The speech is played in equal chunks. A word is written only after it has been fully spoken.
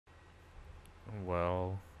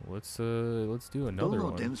Well, let's do another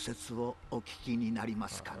one.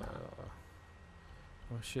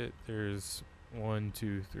 Oh shit, there's 1,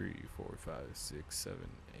 2, 3, 4, 5, 6, 7,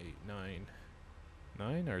 8, 9.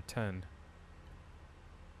 9 or 10?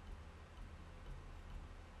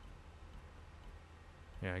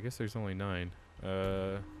 Yeah, I guess there's only 9.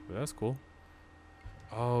 But that's cool.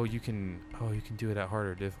 Oh, you can do it at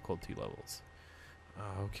harder difficulty levels.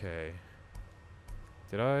 Okay.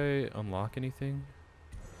 Did I unlock anything?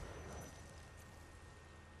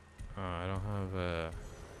 I don't have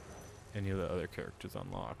any of the other characters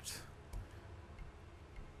unlocked.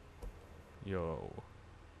 Yo.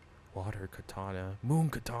 Water katana. Moon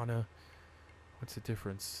katana. What's the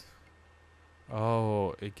difference?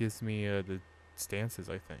 Oh, it gives me the stances,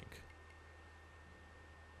 I think.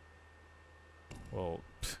 Well,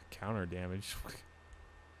 counter damage.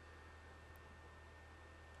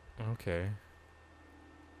 Okay.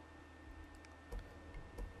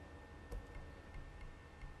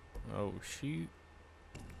 Oh, shoot.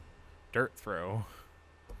 Dirt throw.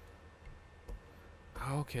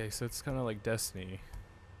 Okay, so it's kind of like Destiny.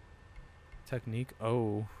 Technique.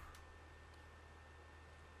 Oh.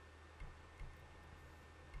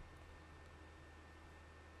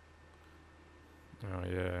 Oh,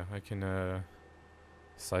 yeah. I can,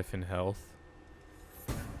 siphon health.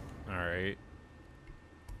 Alright.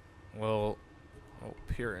 Well, oh,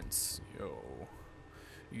 appearance.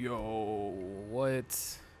 Yo,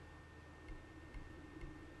 what?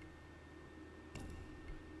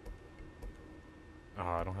 Oh,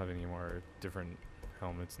 I don't have any more different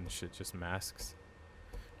helmets and shit, just masks.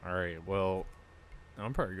 Alright, well,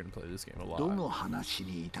 I'm probably gonna play this game a lot.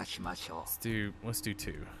 Let's do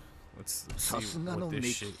 2. Let's see what this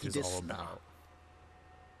shit is all about.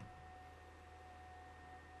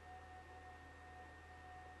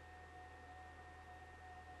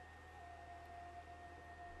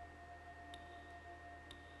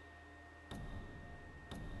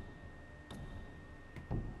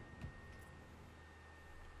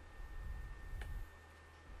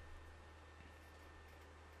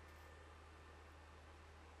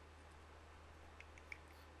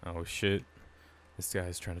 Oh shit, this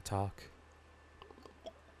guy's trying to talk.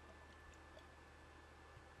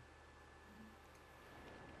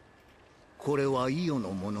 This is Ioの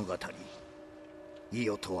物語。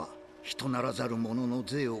Ioとは人ならざる者の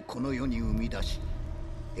税をこの世に生み出し、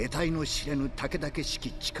得体の知れぬたけだけし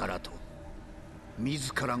き力と、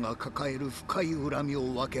自らが抱える深い恨みを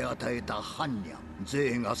分け与えた般若。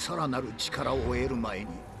税がさらなる力を得る前に、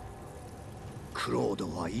クロー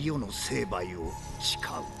ドはイオの成敗を誓う。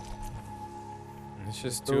It's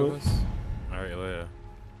just 2 of us? Alright, later.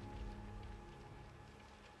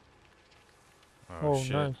 Oh,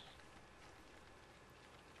 shit. Nice.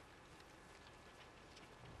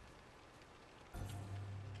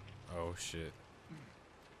 Oh shit.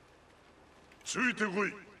 I'm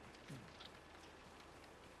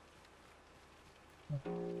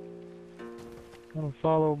gonna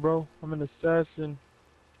follow, bro. I'm an assassin.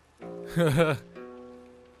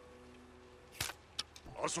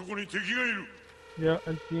 Yeah,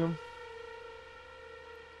 I see him.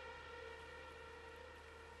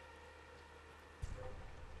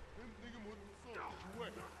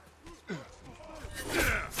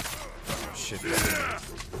 Shit.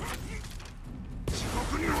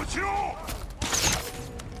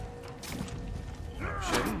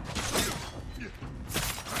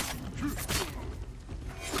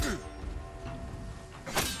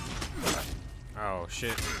 Oh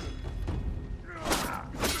shit.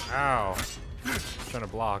 Ow. Trying to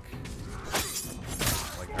block.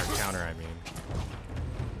 Like our counter, I mean.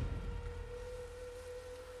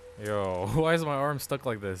 Yo, why is my arm stuck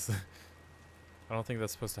like this? I don't think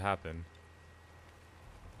that's supposed to happen.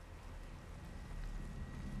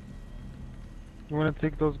 You wanna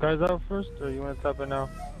take those guys out first, or you wanna tap it now?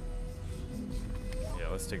 Yeah,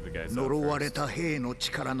 let's take the guys out呪われ first. た兵の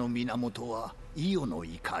力の源はイオの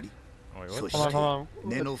怒り。そして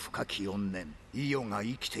根の深き怨念、イオが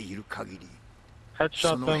生きている限り。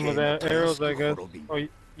Headshot them with arrows, I guess. Oh,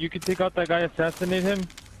 you can take out that guy, assassinate him,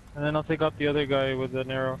 and then I'll take out the other guy with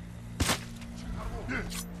an arrow.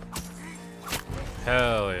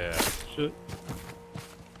 Hell yeah. Shit.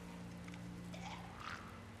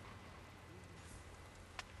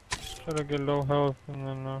 Try to get low health and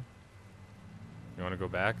then You wanna go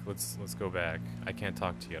back? Let's go back. I can't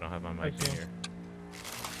talk to you, I don't have my mic in here.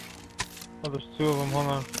 oh, there's 2 of them, hold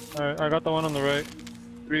on. Alright, I got the one on the right.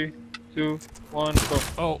 3, 2, 1, go.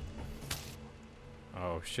 Oh!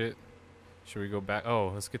 Oh shit. Should we go back?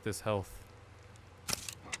 Oh, let's get this health.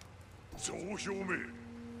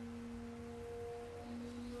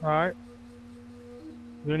 Alright.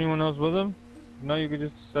 there anyone else with him? No, you could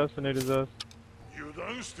just assassinate his ass.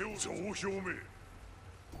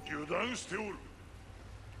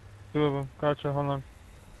 Two of them. Gotcha, hold on.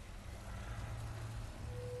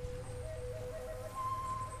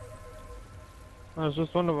 Oh, it's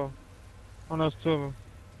just one of them. Oh no, it's two of them.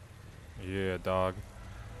 Yeah, dog.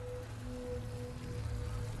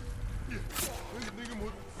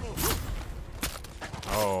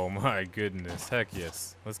 Oh my goodness. Heck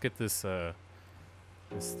yes. Let's get this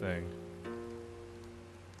this thing.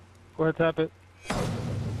 Go ahead, tap it.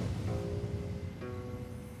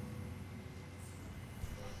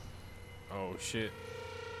 Oh shit.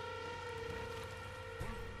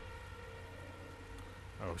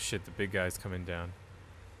 Oh shit, the big guy's coming down.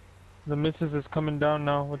 The missus is coming down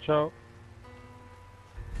now, watch out.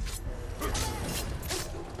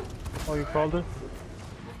 Oh, you called her?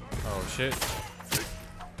 Oh shit.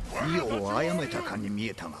 イオを殺めたかに見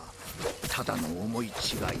えたが、ただの思い違い。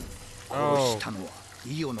殺したのは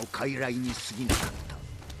イオの傀儡に過ぎなかった。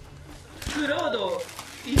クロードを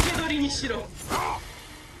生け捕りにしろ。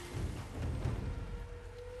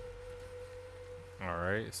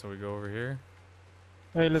Alright, so we go over here.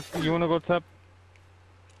 Hey, you wanna go tap?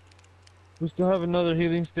 We still have another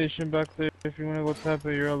healing station back there if you wanna go tap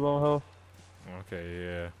it, you're at low health. Okay,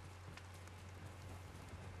 yeah.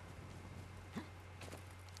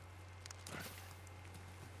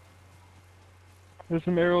 There's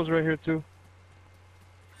some arrows right here too.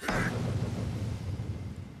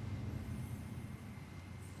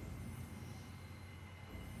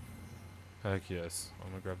 Heck yes. I'm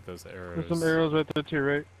gonna grab those arrows. There's some arrows right there to your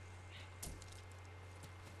right.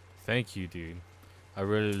 Thank you, dude. I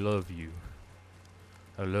really love you.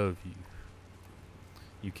 I love you.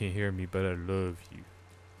 You can't hear me, but I love you.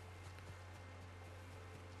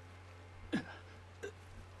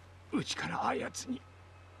 うちからあやつに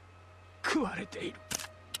食われている。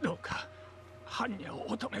どうか般若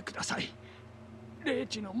をお止めください。霊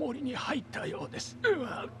地の森に入ったようです。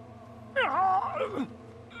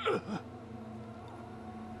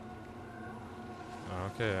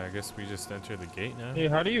Okay, I guess we just enter the gate now. Hey,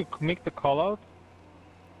 how do you make the call out?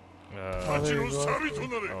 Oh, there you go.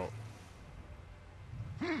 Oh.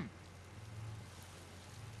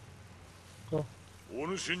 Go.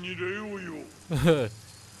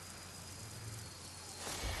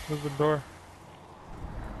 There's the door.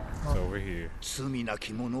 It's over here. 罪な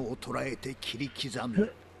き者を捕らえて切り刻み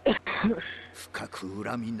深く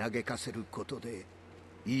恨み嘆かせることで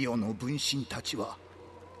イオの分身たちは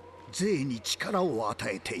税に力を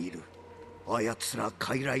与えている。あやつら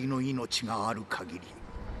傀儡の命がある限り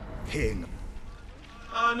兵が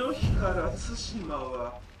あの日から対馬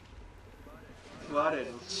は我の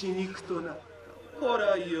血肉となった。古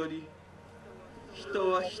来より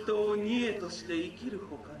人は人を贄として生きる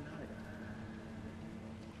ほかない。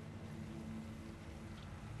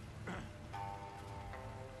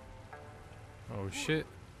Oh shit.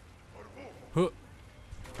 Huh.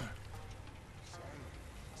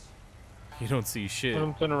 You don't see shit. Let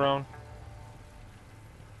him turn around.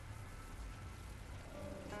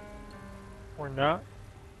 Or not.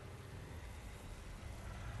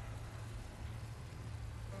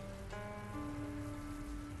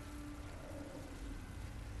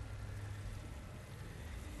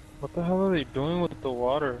 What the hell are they doing with the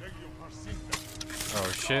water?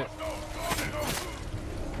 Oh shit.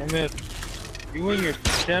 Damn it. You in your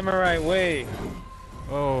samurai way.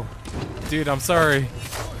 Oh, dude, I'm sorry.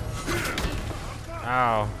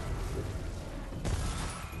 Ow.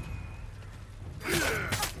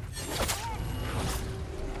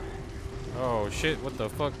 Oh shit, what the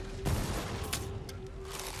fuck?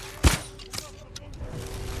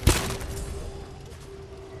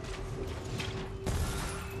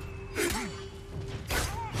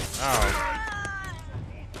 Ow.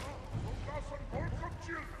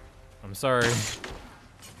 I'm sorry.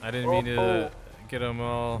 I didn't mean to get them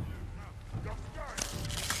all.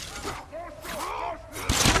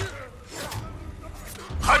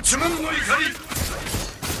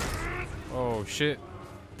 Oh shit.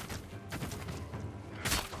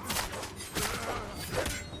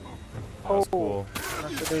 That's cool.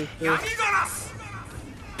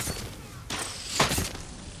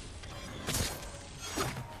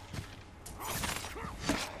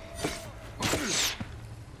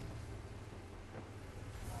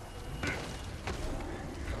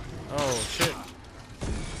 Oh shit.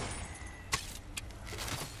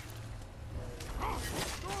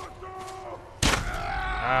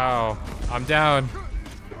 Ow. I'm down.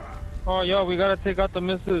 Oh, yo, we gotta take out the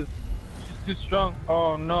missus. She's too strong.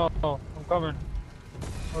 Oh no, I'm coming.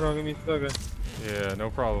 Hold on, give me a second. Yeah, no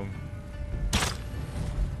problem.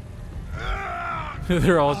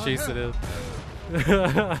 They're all chasing him.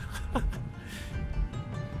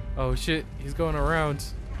 Oh shit, he's going around.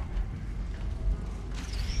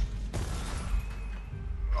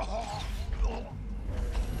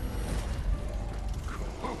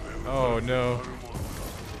 Oh no.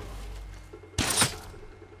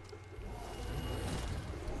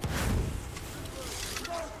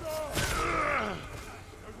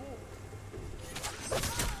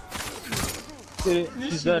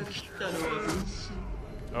 She's dead. たのは分身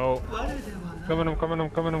Oh. 我ではな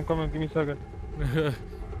I'm coming. Give me a second.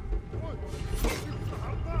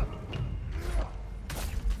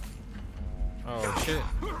 Oh shit.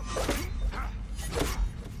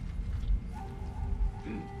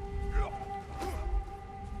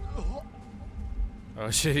 Oh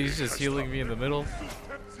shit, he's just healing me in the middle.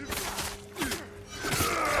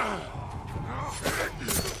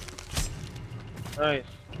 Nice.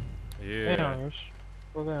 Yeah. Damn,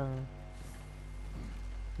 go down.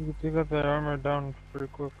 You got that armor down pretty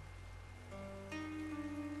quick.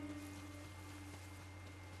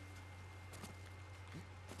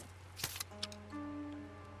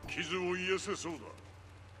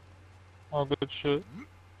 All good shit.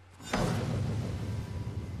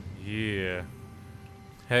 Yeah.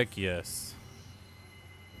 Heck yes.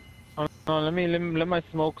 Oh, no, let my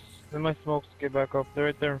smokes get back up. They're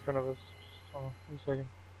right there in front of us. Hold on, 1 second.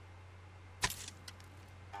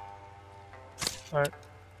 Alright.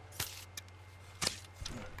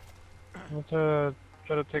 I'm gonna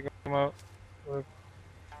try to take him out. Like,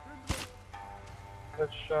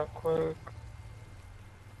 headshot quick.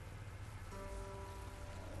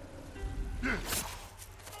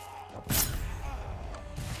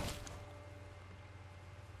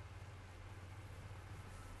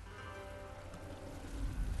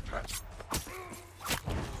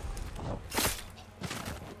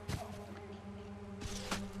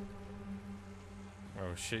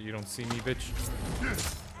 Oh shit, you don't see me, bitch.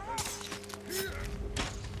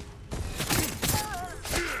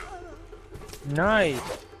 Nice!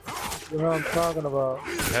 That's what I'm talking about.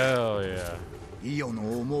 Hell yeah. イオ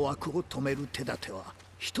の思惑を止める手立ては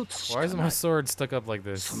一つし Why か is な my い。 sword stuck up like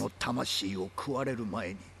this? その魂を食われる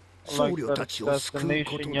前に I 僧侶 like た that ちを救うこと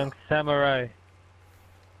destination, だ young。samurai.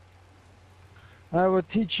 I will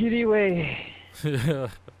teach you the way.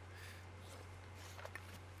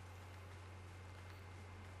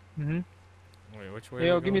 Mm-hmm. Wait, which way?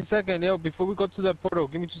 Yo, are we give me a going? second. Yo, before we go to that portal,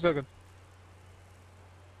 give me 2 seconds.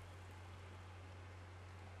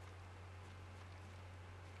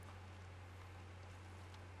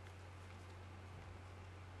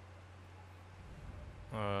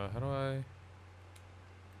 How do I?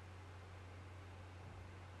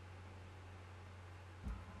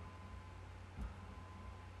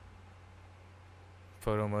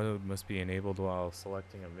 Photo mode must be enabled while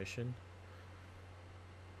selecting a mission.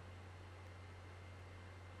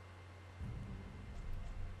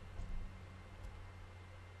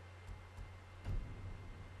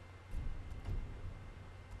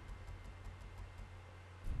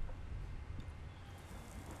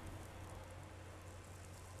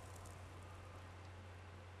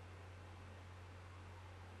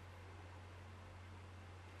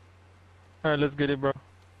 Alright, let's get it, bro.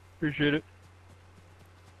 Appreciate it.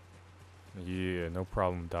 Yeah, no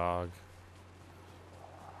problem, dog.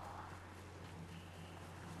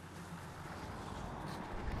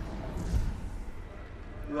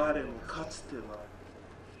 我もかつては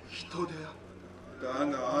人であった。だ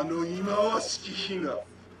があの忌まわしき火が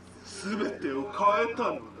全てを変えた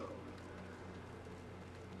のだ。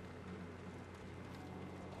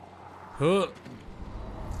Huh.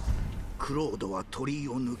 クロードは鳥居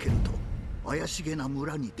を抜けると怪しげな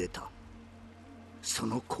村に出た。そ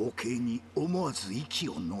の光景に思わず息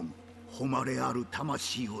を飲む。誉れある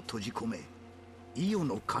魂を閉じ込め、イオ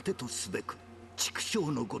の糧とすべく畜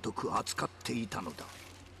生のごとく扱っていたのだ。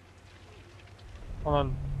 Hold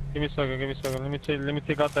on. Give me a second. Let me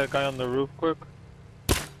take out that guy on the roof quick.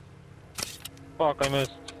 Fuck, I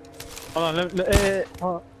missed. Hold on.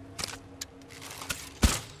 Hold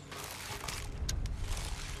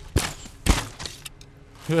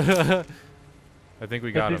on. I think we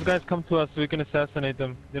If got these him. guys come to us, we can assassinate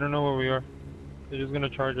them. They don't know where we are. They're just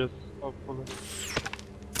gonna charge us. Hopefully.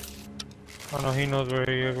 Oh no, he knows where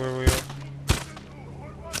we are.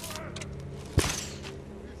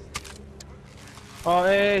 Oh,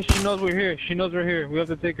 hey, she knows we're here. We have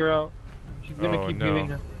to take her out. She's gonna keep healing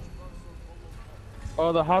her.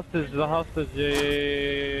 Oh, the hostage. Yeah.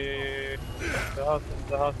 The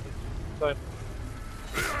hostage. Sorry.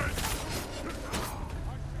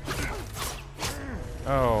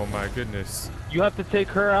 Oh my goodness. You have to take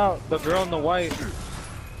her out. The girl in the white.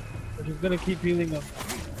 She's gonna keep healing him.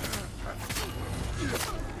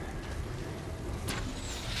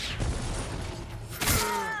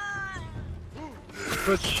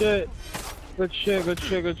 Good shit. Good shit, good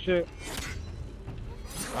shit, good shit.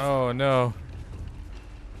 Oh no.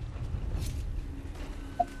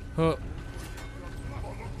 Huh.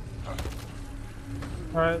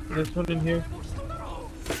 Alright, this one in here.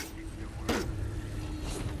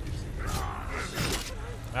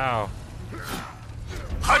 Ow.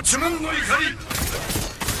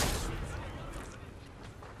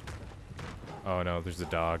 Oh no, there's a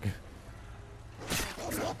dog.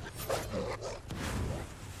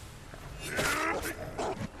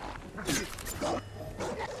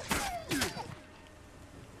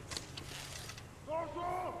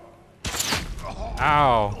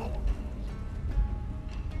 Ow.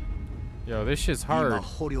 Yo, this shit's hard. 今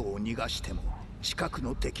捕虜を逃がしても近く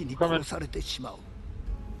の敵に殺されてしまう。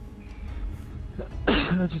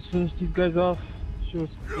 I just finished these guys off. She was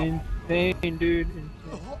insane, dude. Insane.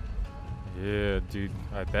 Yeah, dude.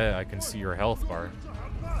 I bet I can see your health bar.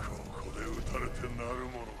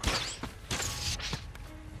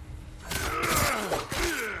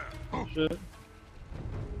 Shit.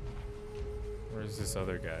 Where's this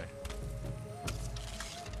other guy?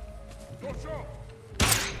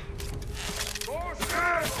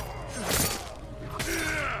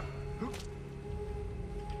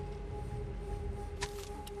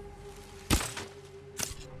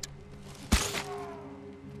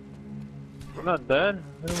 I'm not dead.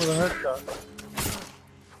 Hit him with a headshot.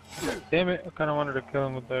 Damn it, I kinda wanted to kill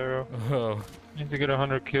him with the arrow. Oh. Need to get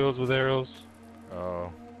 100 kills with arrows.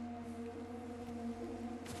 Oh.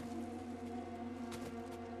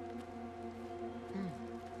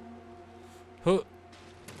 Huh.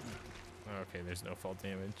 Okay, there's no fall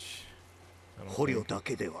damage. I don't 捕虜 think. だ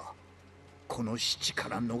けではこの死地か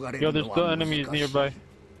ら逃れ Yo, る there's の still は難 enemies しい。 nearby.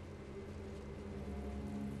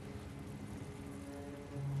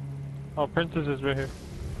 Oh, Princess is right here.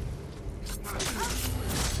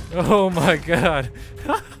 Oh my god.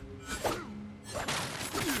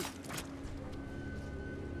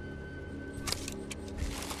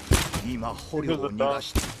 今捕虜を逃が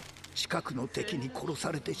して近くの敵に殺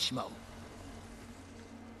されてしまう。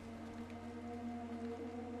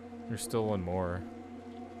 There's still one more.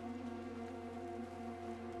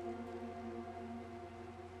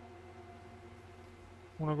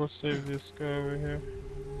 I wanna go save this guy over here.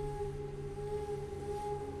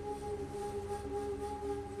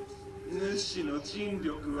 Yeah,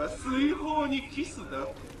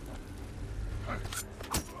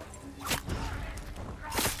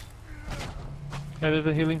 there's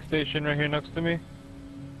a healing station right here next to me.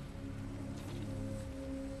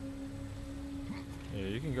 Yeah,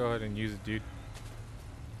 you can go ahead and use it, dude.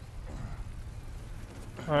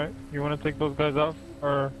 Alright, you wanna take those guys out?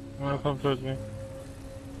 Or you wanna come towards me?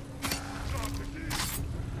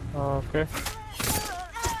 Okay.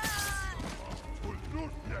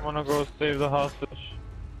 I wanna go save the hostage.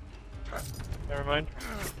 Never mind.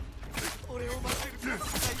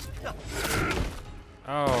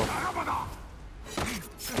 Oh.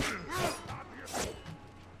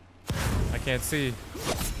 I can't see.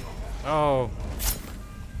 Oh.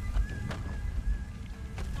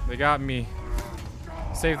 They got me.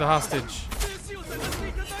 Save the hostage.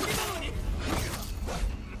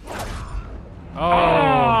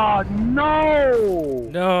 Oh no!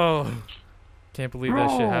 no! Can't believe that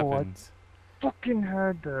shit Bro, happens. Fucking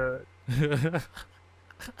had that.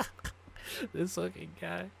 This fucking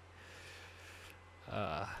guy.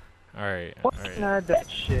 Alright, Fucking alright. had that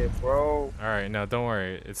shit, bro. Alright, no, don't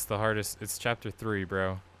worry. It's the hardest. It's chapter 3,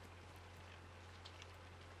 bro.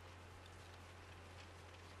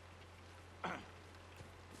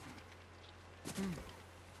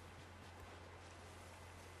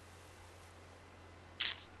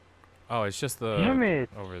 Oh, it's just the Damn it.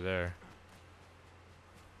 over there.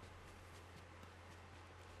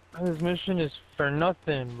 This mission is for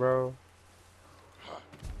nothing, bro.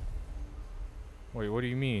 Wait, what do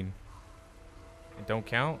you mean? It don't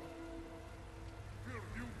count?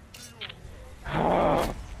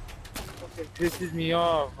 Fucking pisses me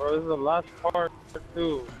off, bro. This is the last part,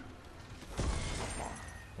 too.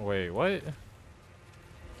 Wait, what?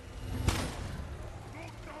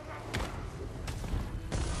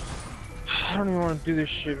 I don't even want to do this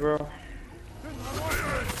shit, bro.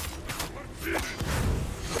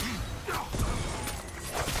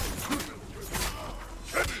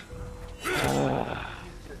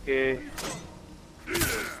 Okay.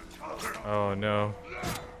 Oh no.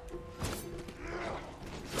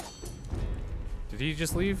 Did he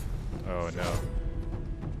just leave? Oh no.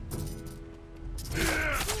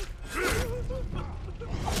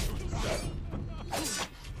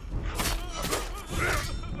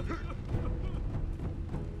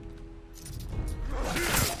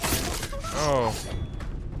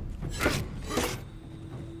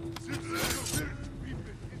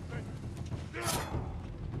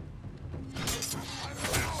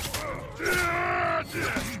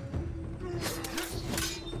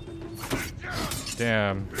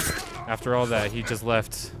 Damn. After all that, he just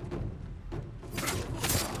left.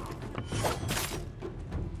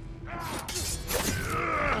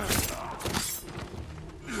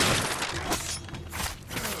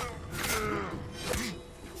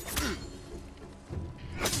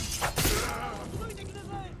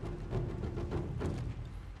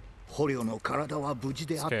 Okay,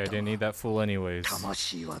 I didn't need that fool anyways.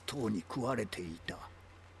 魂はとうに食われていた。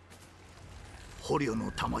捕虜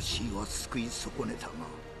の魂は救い損ねたが、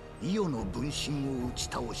イオの分身を打ち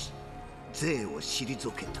倒し、税を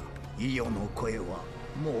退けた。イオの声は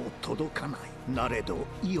もう届かない。なれど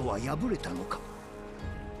イオは敗れたのか。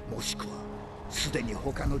もしくはすでに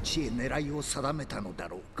他の地へ狙いを定めたのだ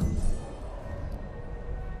ろうか。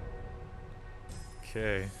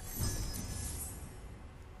Okay.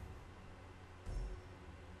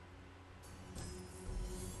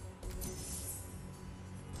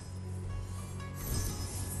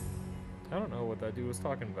 I don't know what that dude was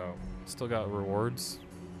talking about. Still got rewards.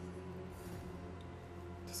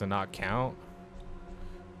 Does it not count?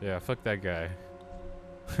 Yeah, fuck that guy.